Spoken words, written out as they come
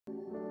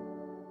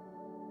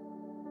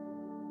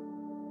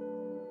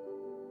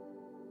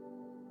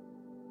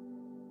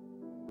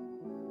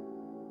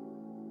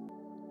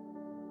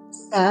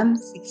Psalm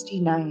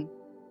 69.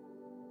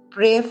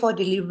 Prayer for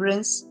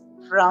deliverance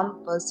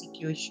from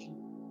persecution.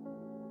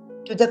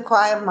 To the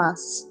choir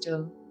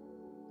master,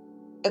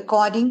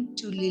 according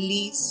to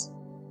Lily's,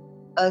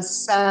 a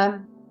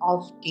psalm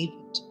of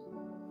David.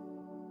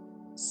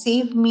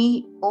 Save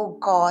me, O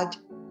God,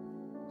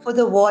 for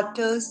the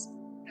waters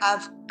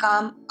have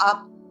come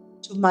up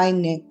to my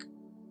neck.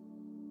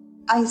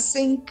 I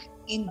sink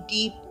in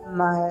deep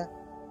mire,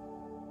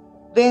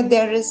 where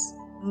there is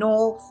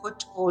no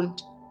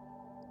foothold.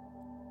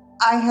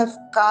 I have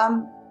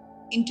come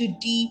into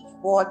deep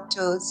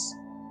waters,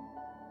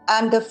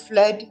 and the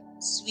flood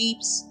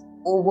sweeps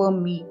over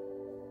me.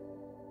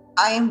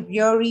 I am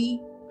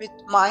weary with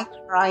my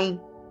crying.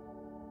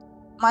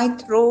 My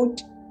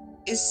throat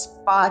is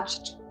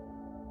parched.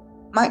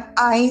 My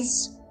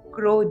eyes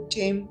grow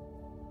dim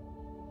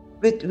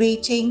with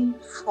waiting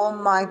for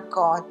my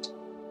God.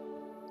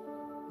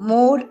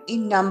 More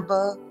in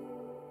number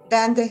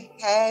than the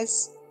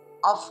hairs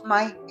of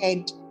my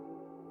head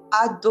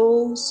are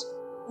those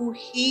who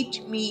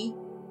hate me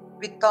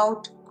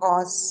without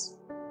cause.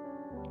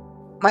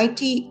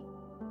 Mighty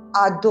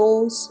are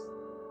those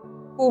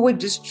who would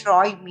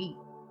destroy me,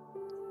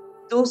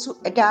 those who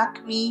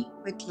attack me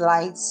with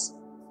lies.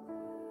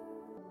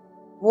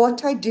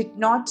 What I did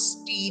not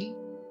steal,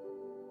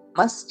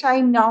 must I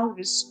now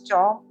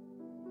restore?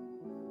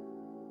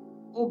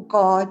 O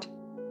God,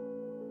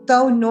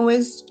 thou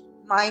knowest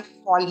my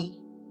folly.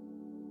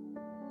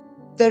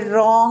 The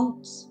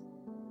wrongs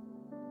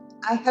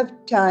I have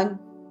done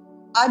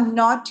are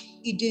not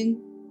hidden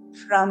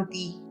from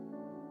thee.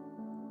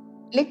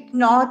 Let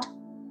not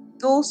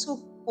those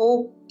who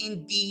hope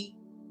in thee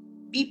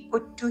be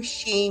put to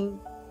shame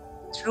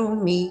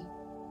through me.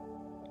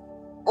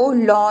 O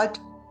Lord,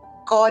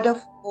 God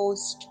of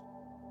hosts,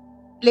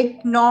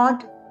 let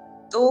not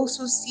those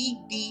who seek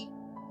thee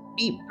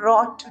be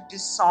brought to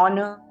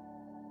dishonor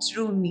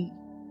through me,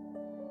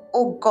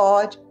 O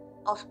God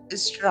of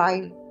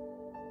Israel.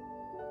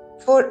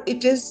 For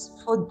it is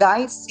for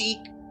thy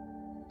sake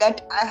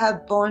that I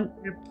have borne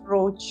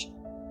reproach,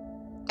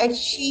 that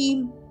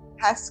shame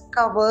has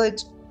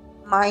covered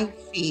my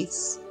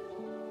face.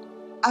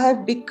 I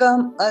have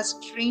become a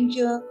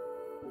stranger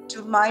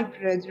to my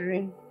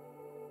brethren,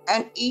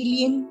 an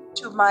alien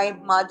to my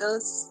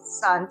mother's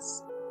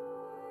sons.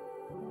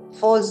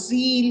 For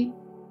zeal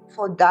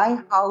for thy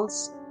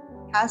house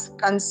has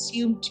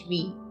consumed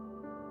me,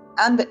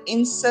 and the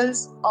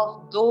insults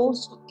of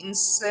those who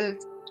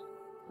insult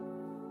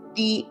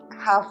thee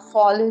have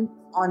fallen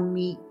on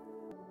me.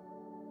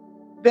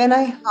 When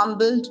I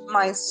humbled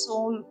my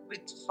soul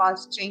with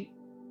fasting,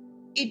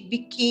 it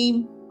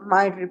became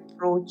my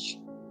reproach.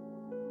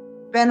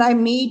 When I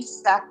made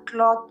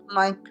sackcloth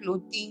my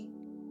clothing,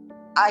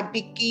 I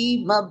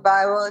became a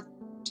byword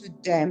to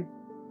them.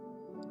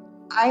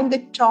 I am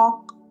the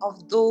talk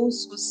of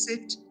those who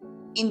sit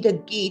in the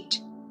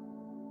gate,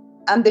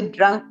 and the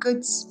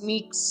drunkards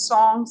make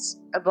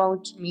songs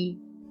about me.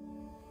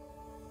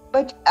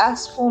 But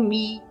as for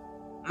me,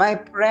 my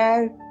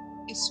prayer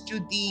is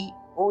to thee,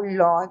 O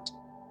Lord.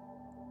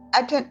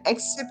 At an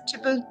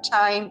acceptable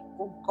time,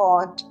 O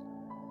God,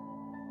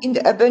 in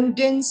the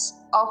abundance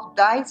of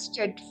thy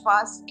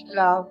steadfast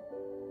love,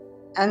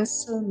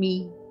 answer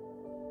me.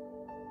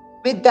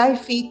 With thy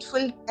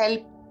faithful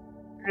help,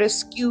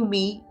 rescue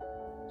me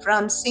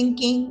from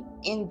sinking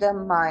in the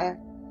mire.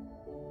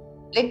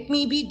 Let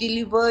me be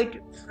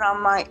delivered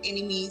from my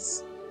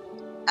enemies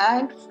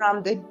and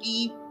from the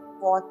deep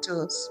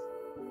waters.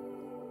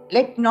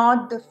 Let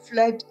not the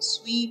flood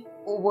sweep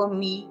over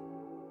me,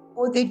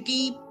 or the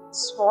deep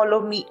swallow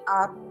me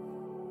up,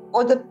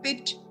 or the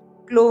pit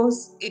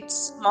close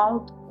its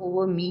mouth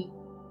over me.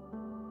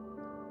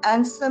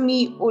 Answer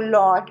me, O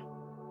Lord,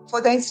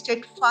 for thy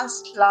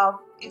steadfast love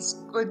is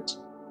good.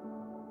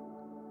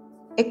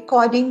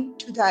 According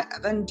to thy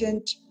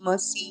abundant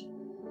mercy,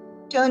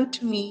 turn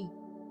to me.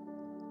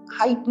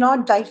 Hide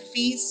not thy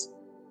face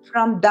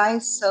from thy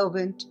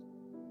servant,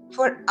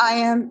 for I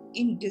am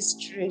in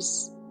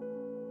distress.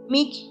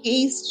 Make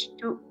haste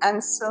to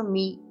answer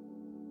me.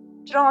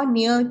 Draw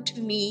near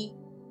to me,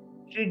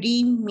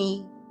 redeem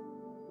me.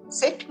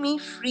 Set me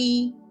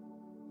free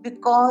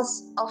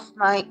because of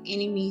my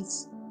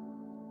enemies.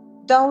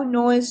 Thou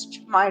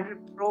knowest my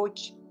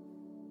reproach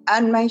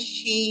and my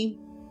shame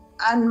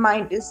and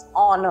my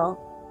dishonor.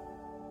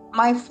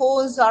 My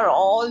foes are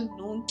all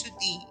known to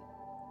thee.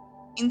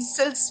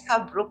 Insults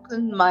have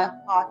broken my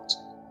heart,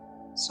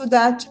 so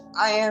that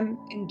I am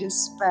in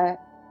despair.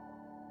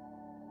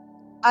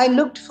 I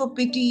looked for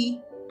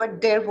pity,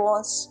 but there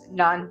was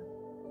none,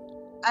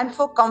 and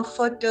for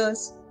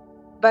comforters,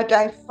 but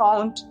I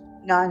found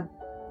none.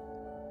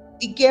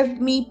 They gave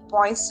me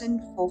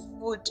poison for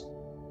food,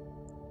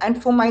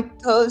 and for my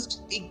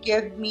thirst they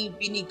gave me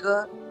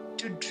vinegar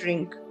to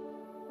drink.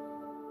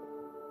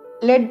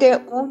 Let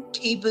their own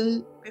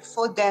table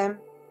before them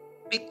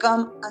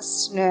become a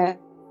snare.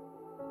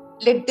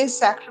 Let their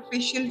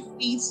sacrificial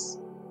feasts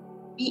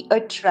be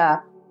a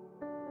trap.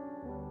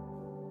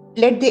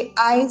 Let their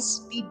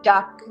eyes be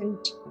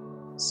darkened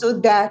so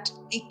that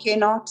they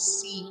cannot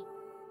see,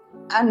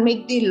 and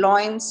make their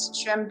loins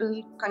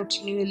tremble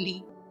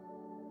continually.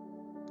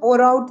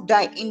 Pour out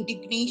thy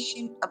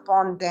indignation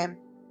upon them,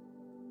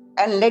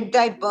 and let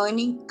thy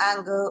burning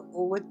anger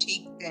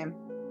overtake them.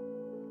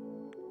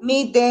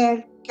 May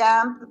their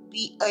camp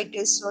be a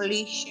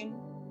desolation.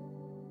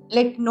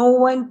 Let no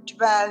one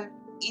dwell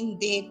in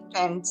their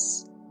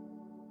tents.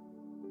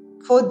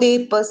 For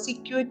they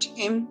persecute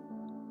him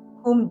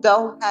whom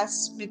thou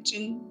hast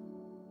smitten,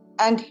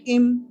 and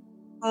him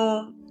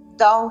whom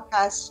thou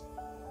hast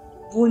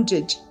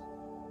wounded.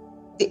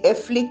 They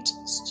afflict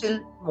still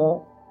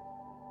more.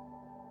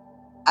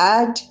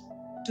 Add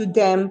to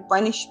them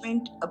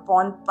punishment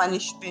upon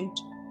punishment.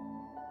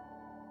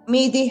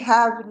 May they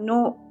have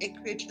no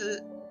acquittal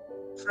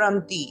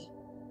from thee.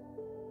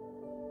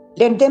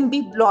 Let them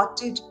be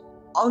blotted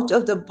out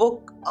of the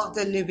book of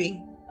the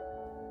living.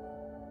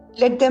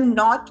 Let them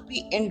not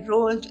be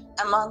enrolled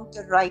among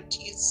the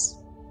righteous.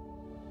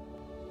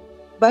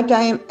 But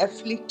I am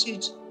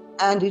afflicted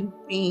and in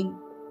pain.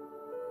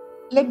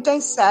 Let thy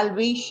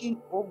salvation,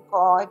 O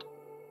God,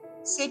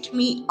 set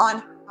me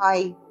on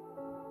high.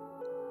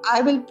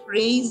 I will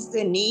praise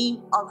the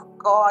name of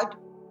God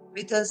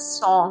with a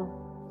song.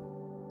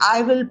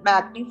 I will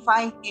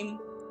magnify him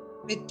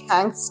with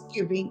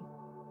thanksgiving.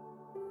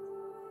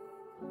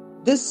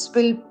 This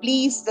will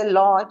please the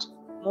Lord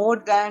more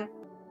than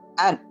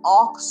an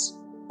ox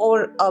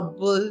or a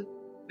bull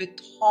with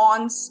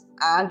horns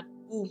and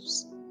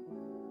hoofs.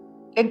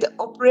 Let the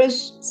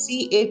oppressed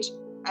see it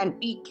and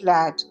be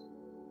glad.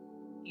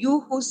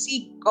 You who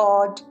seek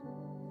God,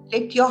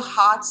 let your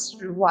hearts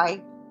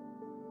revive.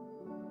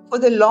 For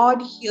the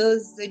Lord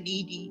hears the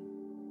needy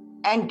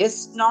and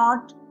does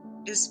not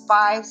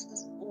despise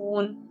his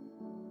own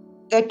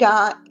that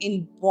are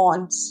in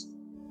bonds.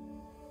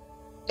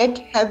 Let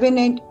heaven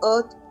and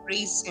earth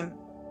praise him,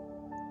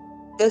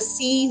 the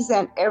seas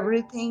and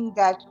everything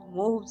that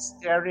moves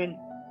therein.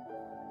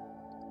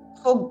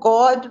 For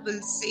God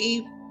will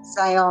save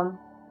Zion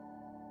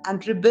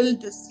and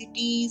rebuild the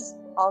cities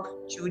of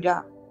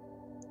Judah,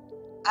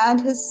 and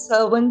his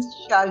servants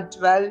shall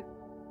dwell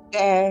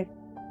there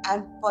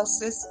and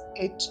possess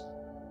it.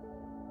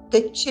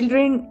 The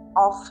children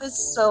of his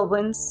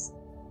servants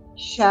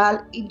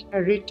shall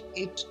inherit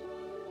it,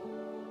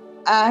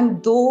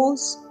 and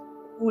those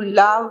who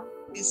love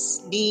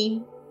his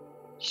name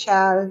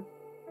shall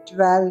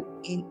dwell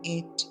in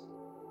it.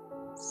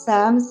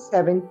 Psalm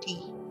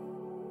 70.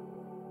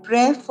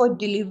 Prayer for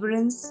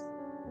deliverance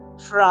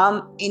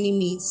from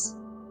enemies.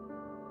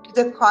 To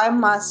the choir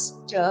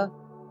master,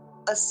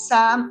 a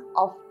psalm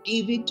of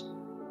David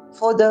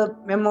for the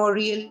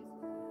memorial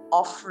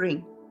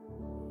offering.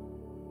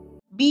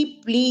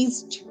 Be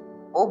pleased,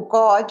 O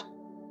God,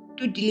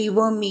 to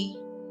deliver me.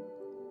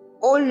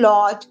 O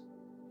Lord,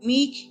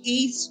 make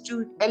haste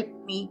to help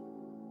me.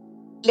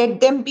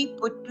 Let them be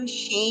put to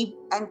shame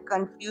and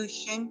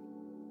confusion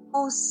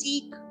who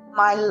seek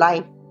my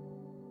life.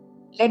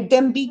 Let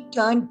them be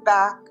turned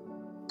back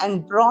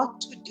and brought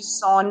to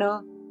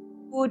dishonor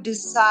who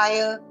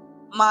desire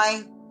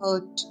my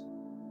hurt.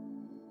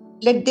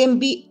 Let them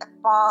be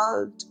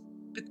appalled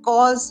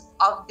because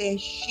of their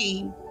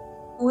shame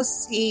who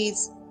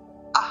says,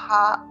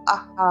 Aha,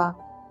 aha.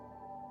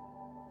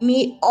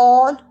 May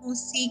all who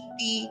seek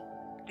thee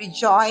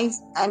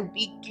rejoice and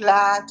be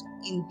glad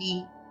in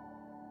thee.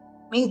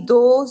 May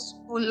those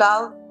who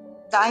love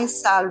thy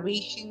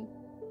salvation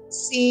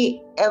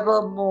say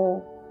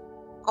evermore,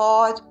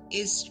 God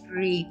is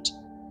great.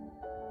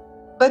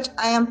 But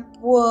I am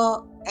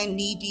poor and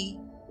needy.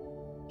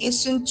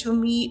 Hasten to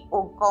me,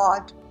 O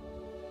God.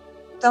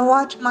 Thou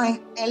art my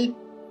help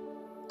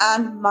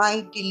and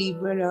my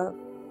deliverer.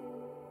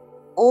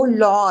 O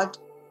Lord,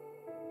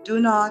 do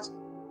not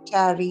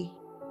tarry.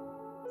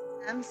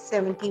 Psalm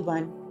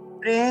 71.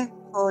 Prayer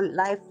for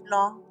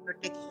lifelong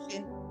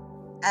protection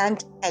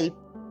and help.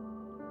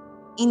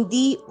 In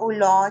thee, O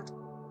Lord,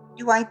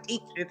 do I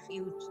take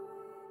refuge.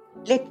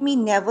 Let me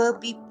never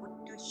be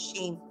put to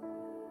shame.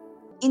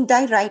 In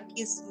thy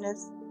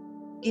righteousness,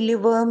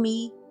 deliver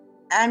me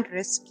and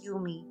rescue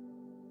me.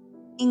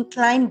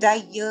 Incline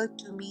thy ear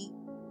to me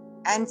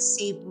and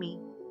save me.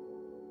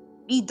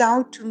 Be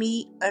thou to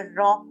me a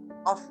rock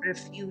of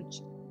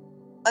refuge,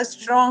 a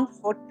strong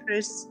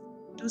fortress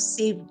to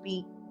save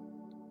me.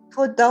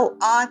 For thou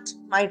art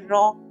my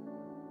rock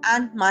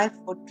and my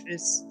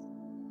fortress.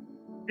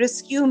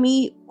 Rescue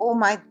me, O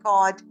my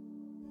God,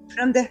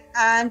 from the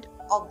hand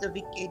of the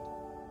wicked,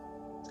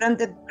 from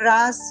the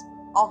grasp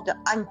of the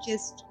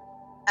unjust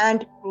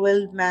and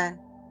cruel man.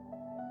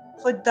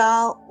 For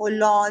thou, O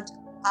Lord,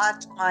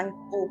 art my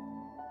hope,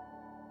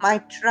 my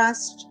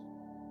trust,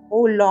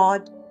 O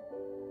Lord,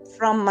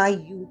 from my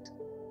youth.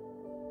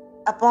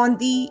 Upon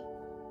thee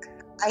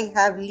I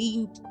have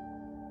leaned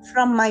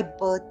from my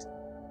birth.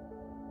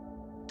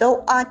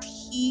 Thou art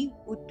he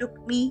who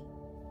took me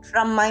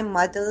from my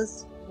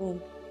mother's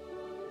womb.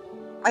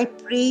 My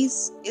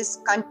praise is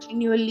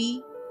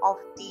continually of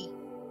thee.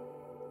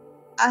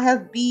 I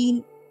have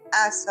been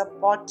as a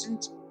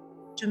portent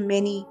to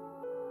many,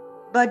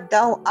 but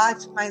thou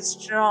art my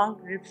strong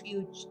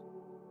refuge.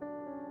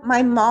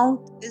 My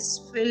mouth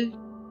is filled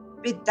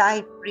with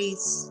thy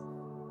praise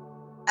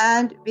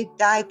and with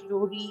thy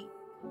glory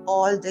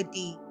all the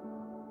day.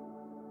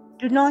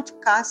 Do not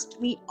cast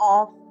me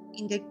off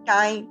in the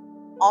time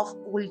of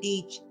old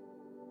age.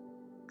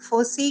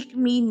 Forsake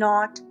me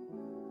not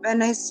when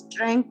my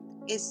strength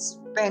is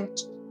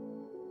spent.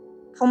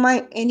 For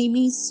my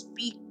enemies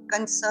speak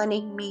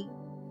concerning me.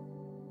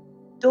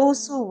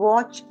 Those who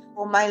watch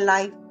for my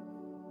life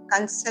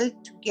consult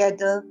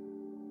together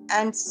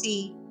and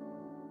say,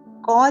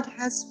 God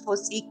has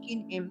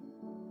forsaken him.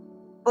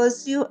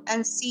 Pursue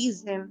and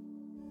seize him,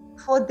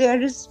 for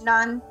there is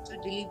none to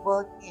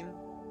deliver him.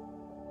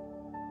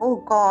 O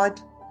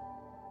God,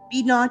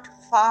 be not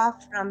far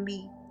from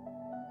me.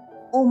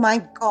 O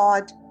my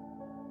God,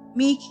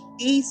 make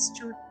haste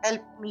to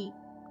help me.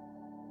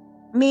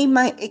 May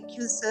my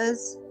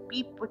accusers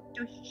be put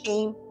to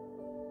shame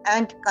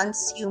and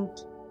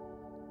consumed.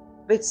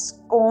 With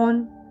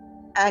scorn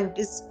and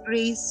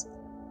disgrace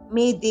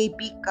may they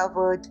be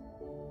covered,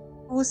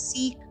 who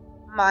seek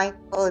my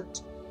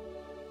hurt.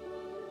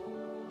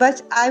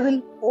 But I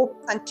will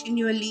hope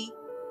continually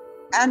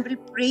and will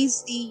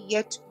praise thee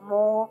yet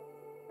more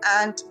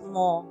and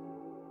more.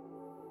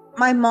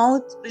 My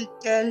mouth will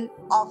tell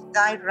of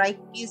thy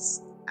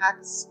righteous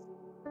acts,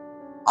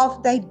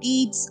 of thy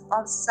deeds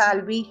of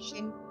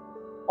salvation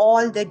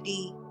all the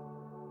day,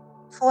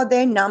 for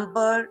their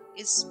number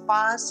is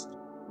past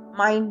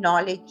my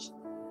knowledge.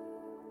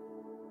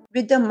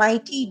 With the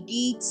mighty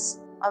deeds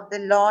of the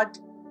Lord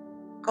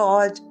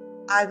God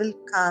I will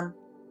come.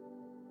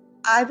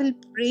 I will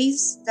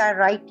praise thy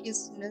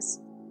righteousness,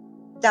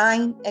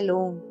 thine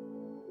alone.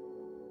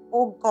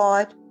 O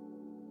God,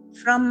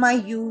 from my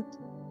youth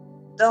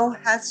thou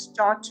hast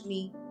taught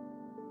me,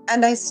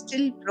 and I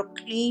still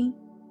proclaim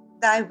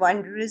thy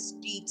wondrous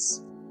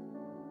deeds.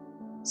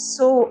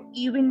 So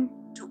even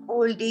to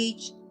old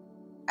age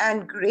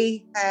and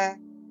grey hair,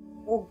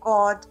 O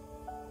God,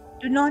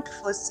 do not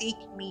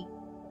forsake me,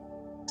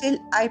 till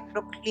I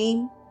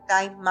proclaim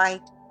thy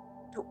might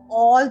to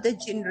all the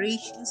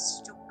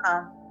generations to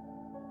come.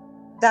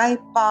 Thy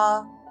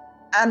power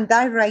and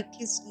thy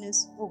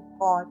righteousness, O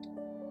God,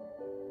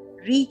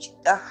 reach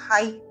the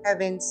high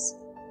heavens.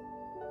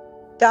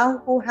 Thou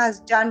who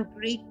hast done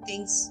great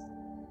things,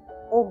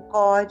 O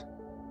God,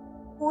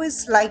 who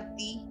is like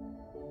thee?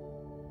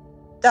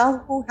 Thou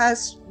who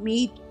hast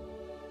made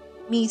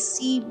me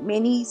see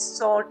many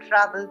sore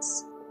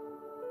troubles,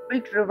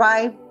 wilt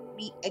revive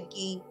me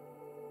again.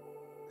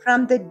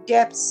 From the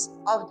depths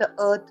of the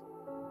earth,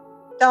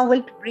 thou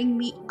wilt bring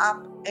me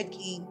up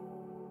again.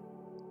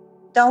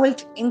 Thou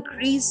wilt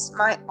increase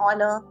my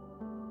honor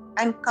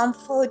and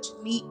comfort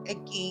me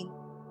again.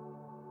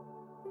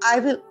 I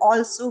will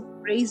also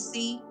praise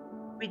thee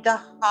with the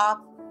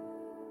harp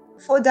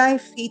for thy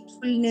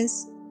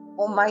faithfulness,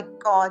 O my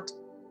God.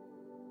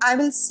 I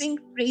will sing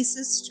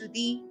praises to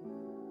thee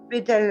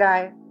with the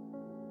lyre,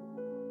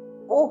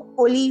 O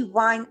Holy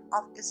One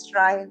of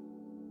Israel.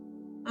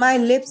 My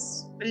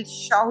lips will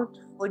shout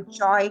for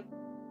joy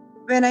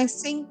when I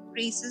sing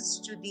praises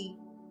to thee.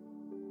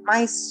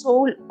 My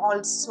soul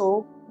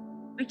also,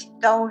 which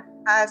thou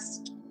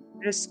hast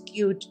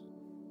rescued,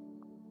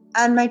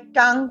 and my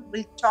tongue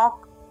will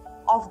talk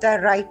of thy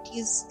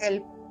righteous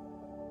help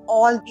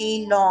all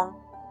day long,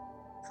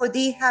 for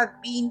they have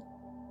been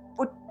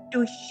put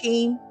to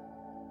shame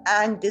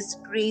and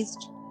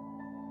disgraced,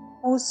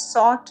 who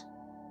sought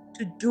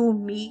to do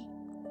me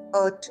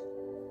hurt.